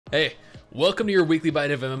Hey, welcome to your weekly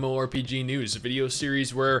bite of MMORPG news, a video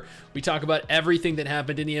series where we talk about everything that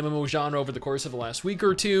happened in the MMO genre over the course of the last week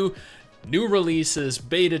or two, new releases,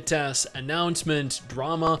 beta tests, announcements,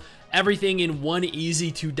 drama, everything in one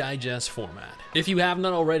easy to digest format. If you have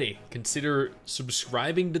not already, consider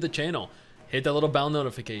subscribing to the channel. Hit that little bell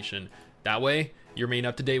notification. That way, you're made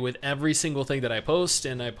up to date with every single thing that I post,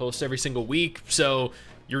 and I post every single week, so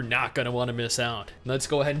you're not gonna want to miss out. Let's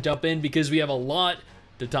go ahead and jump in because we have a lot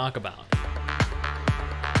to talk about.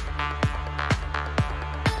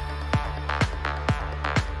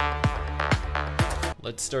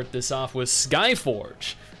 Let's start this off with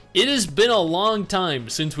Skyforge. It has been a long time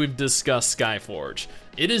since we've discussed Skyforge.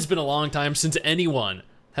 It has been a long time since anyone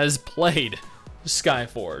has played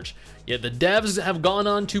Skyforge. Yet the devs have gone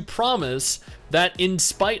on to promise that in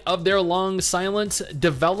spite of their long silence,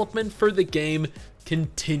 development for the game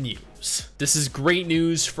continues. This is great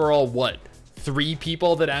news for all, what, 3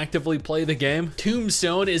 people that actively play the game?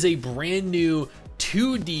 Tombstone is a brand new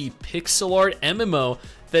 2D pixel art MMO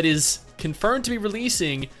that is confirmed to be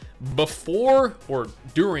releasing before or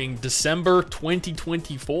during December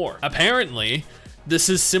 2024. Apparently, this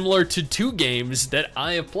is similar to 2 games that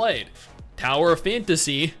I have played, Tower of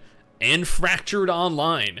Fantasy and Fractured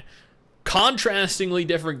Online. Contrastingly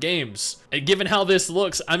different games. And given how this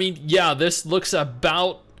looks, I mean, yeah, this looks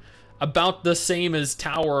about the same as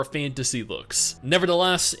Tower of Fantasy looks.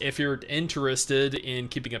 Nevertheless, if you're interested in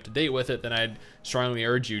keeping up to date with it, then I'd strongly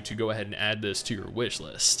urge you to go ahead and add this to your wish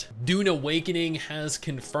list. Dune Awakening has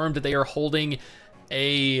confirmed that they are holding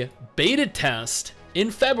a beta test in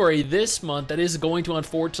February this month that is going to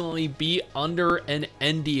unfortunately be under an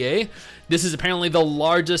NDA. This is apparently the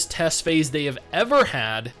largest test phase they have ever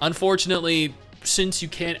had. Unfortunately, since you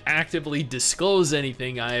can't actively disclose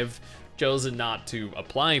anything, I've chosen not to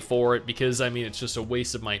apply for it because, I mean, it's just a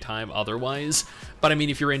waste of my time otherwise. But I mean,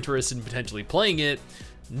 if you're interested in potentially playing it,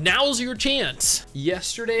 now's your chance.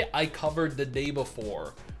 Yesterday, I covered the day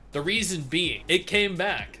before. The reason being, it came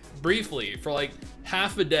back briefly for like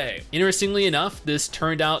half a day. Interestingly enough, this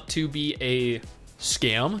turned out to be a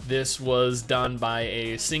scam. This was done by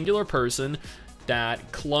a singular person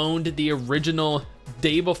that cloned the original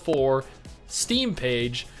day before Steam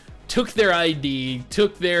page, took their ID,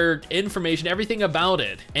 took their information, everything about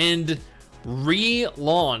it, and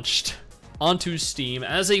relaunched onto Steam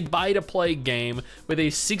as a buy-to-play game with a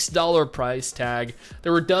 $6 price tag.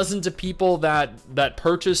 There were dozens of people that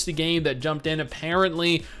purchased the game, that jumped in.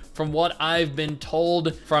 Apparently, from what I've been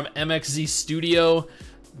told from MXZ Studio,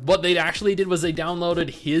 what they actually did was they downloaded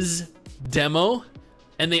his demo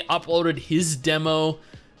and they uploaded his demo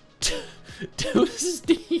to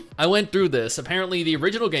Steam. I went through this. Apparently the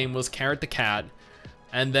original game was Carrot the Cat,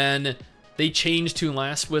 and then they changed to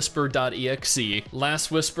lastwhisper.exe.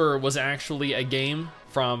 Last Whisper was actually a game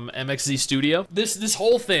from MXZ Studio. This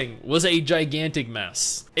whole thing was a gigantic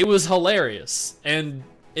mess. It was hilarious, and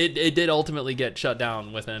it did ultimately get shut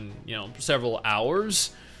down within, you know, several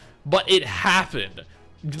hours, but it happened.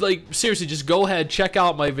 Like, seriously, just go ahead, check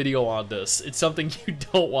out my video on this. It's something you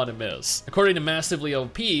don't want to miss. According to Massively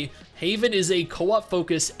OP, Haven is a co-op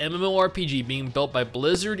focused MMORPG being built by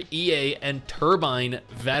Blizzard, EA, and Turbine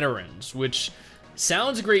veterans, which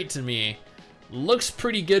sounds great to me. Looks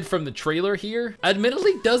pretty good from the trailer here.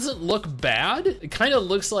 Admittedly, doesn't look bad. It kind of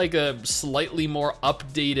looks like a slightly more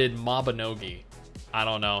updated Mabinogi. I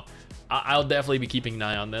don't know. I'll definitely be keeping an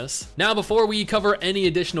eye on this. Now, before we cover any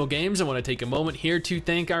additional games, I want to take a moment here to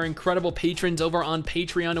thank our incredible patrons over on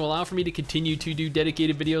Patreon who allow for me to continue to do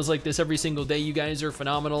dedicated videos like this every single day. You guys are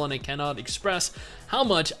phenomenal, and I cannot express how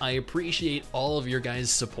much I appreciate all of your guys'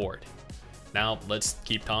 support. Now, let's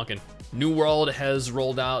keep talking. New World has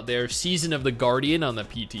rolled out their Season of the Guardian on the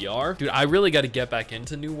PTR. Dude, I really got to get back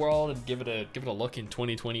into New World and give it a look in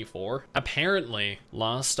 2024. Apparently,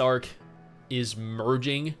 Lost Ark is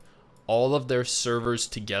merging all of their servers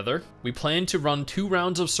together. We plan to run 2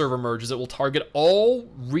 rounds of server merges that will target all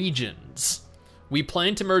regions. We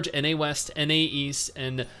plan to merge NA West, NA East,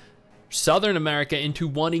 and Southern America into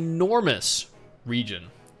one enormous region.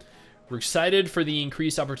 We're excited for the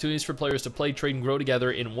increased opportunities for players to play, trade, and grow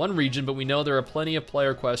together in one region, but we know there are plenty of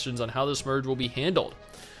player questions on how this merge will be handled.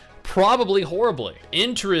 Probably horribly.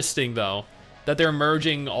 Interesting, though, that they're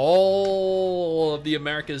merging all of the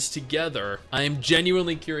Americas together. I am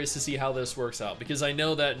genuinely curious to see how this works out, because I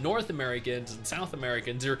know that North Americans and South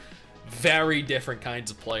Americans are very different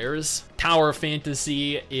kinds of players. Tower of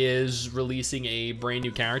Fantasy is releasing a brand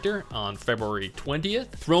new character on February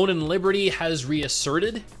 20th. Throne and Liberty has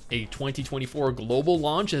reasserted a 2024 global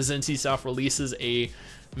launch as NCSoft releases a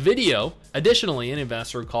video. Additionally, an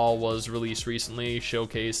investor call was released recently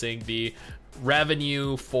showcasing the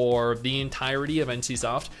revenue for the entirety of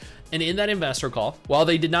NCSoft. And in that investor call, while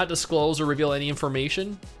they did not disclose or reveal any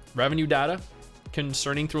information, revenue data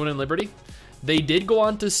concerning Throne and Liberty, they did go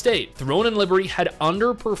on to state Throne and Liberty had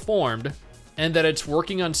underperformed and that it's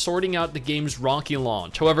working on sorting out the game's rocky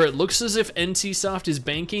launch. However, it looks as if NCSoft is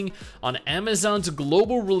banking on Amazon's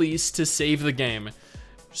global release to save the game.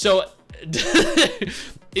 So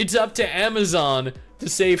it's up to Amazon to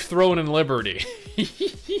save Throne and Liberty.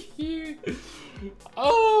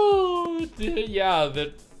 Oh, yeah,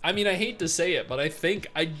 I mean, I hate to say it, but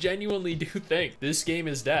I genuinely do think this game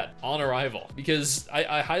is dead on arrival, because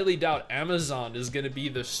I highly doubt Amazon is going to be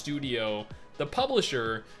the studio, the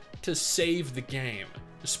publisher, to save the game,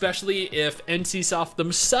 especially if NCSoft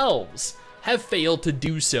themselves have failed to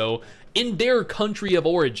do so in their country of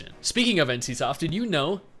origin. Speaking of NCSoft, did you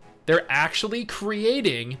know they're actually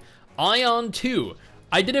creating Aion 2?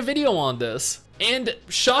 I did a video on this, and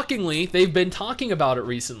shockingly, they've been talking about it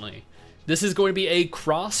recently. This is going to be a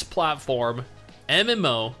cross-platform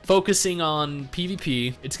MMO focusing on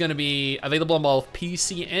PvP. It's going to be available on both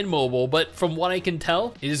PC and mobile, but from what I can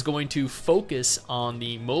tell, it is going to focus on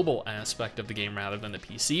the mobile aspect of the game rather than the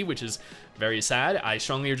PC, which is very sad. I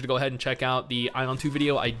strongly urge you to go ahead and check out the Aion 2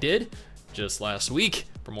 video I did just last week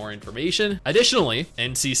for more information. Additionally,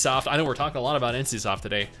 NCSoft, I know we're talking a lot about NCSoft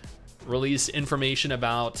today, released information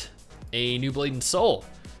about a new Blade and Soul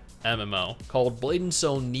MMO called Blade and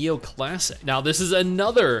Soul Neo Classic. Now, this is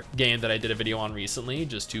another game that I did a video on recently,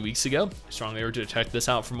 just 2 weeks ago. I strongly urge you to check this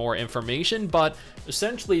out for more information, but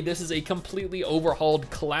essentially this is a completely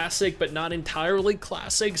overhauled classic, but not entirely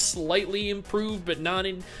classic, slightly improved, but not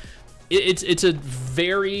in... It's a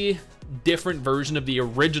very different version of the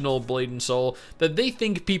original Blade and Soul that they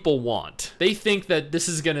think people want. They think that this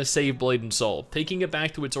is gonna save Blade and Soul, taking it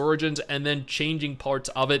back to its origins and then changing parts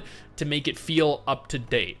of it to make it feel up to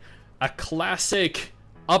date. A classic,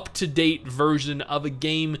 up-to-date version of a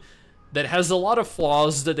game that has a lot of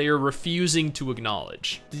flaws that they are refusing to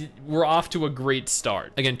acknowledge. We're off to a great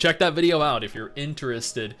start. Again, check that video out if you're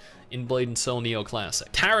interested in Blade and Soul Neo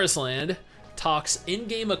Classic. Terrasland talks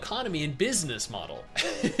in-game economy and business model.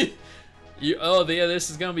 Oh, yeah, this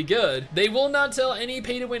is gonna be good. They will not sell any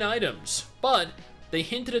pay-to-win items, but they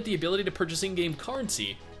hinted at the ability to purchase in-game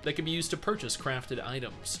currency that can be used to purchase crafted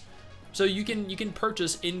items. So you can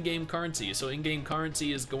purchase in-game currency. So in-game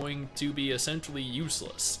currency is going to be essentially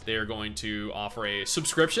useless. They're going to offer a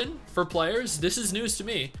subscription for players. This is news to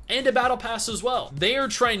me. And a battle pass as well. They are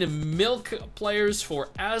trying to milk players for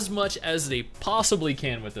as much as they possibly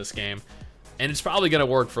can with this game. And it's probably going to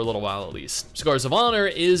work for a little while at least. Scars of Honor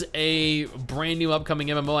is a brand new upcoming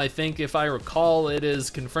MMO. I think, if I recall, it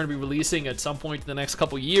is confirmed to be releasing at some point in the next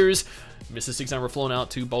couple years. MRSSTIX and I were flown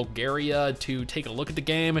out to Bulgaria to take a look at the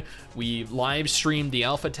game. We live streamed the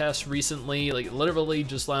alpha test recently, like literally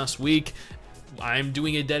just last week. I'm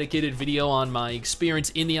doing a dedicated video on my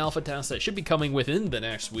experience in the alpha test that should be coming within the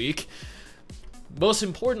next week. Most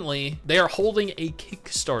importantly, they are holding a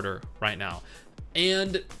Kickstarter right now.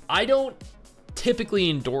 And I don't typically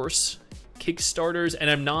endorse Kickstarters, and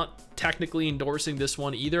I'm not technically endorsing this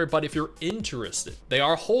one either, but if you're interested, they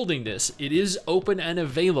are holding this. It is open and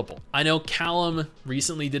available. I know Callum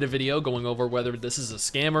recently did a video going over whether this is a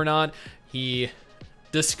scam or not. He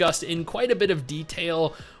discussed in quite a bit of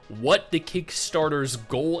detail what the Kickstarter's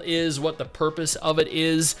goal is, what the purpose of it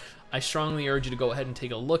is. I strongly urge you to go ahead and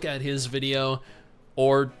take a look at his video,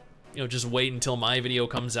 or just wait until my video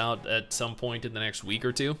comes out at some point in the next week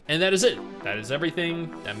or two. And that is it. That is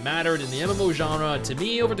everything that mattered in the MMO genre to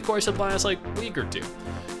me over the course of the last week or two.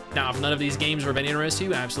 Now, if none of these games are of any interest to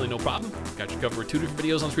you, absolutely no problem. Got you covered with 2 different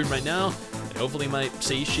videos on screen right now, and hopefully might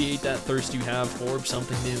satiate that thirst you have for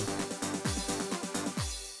something new.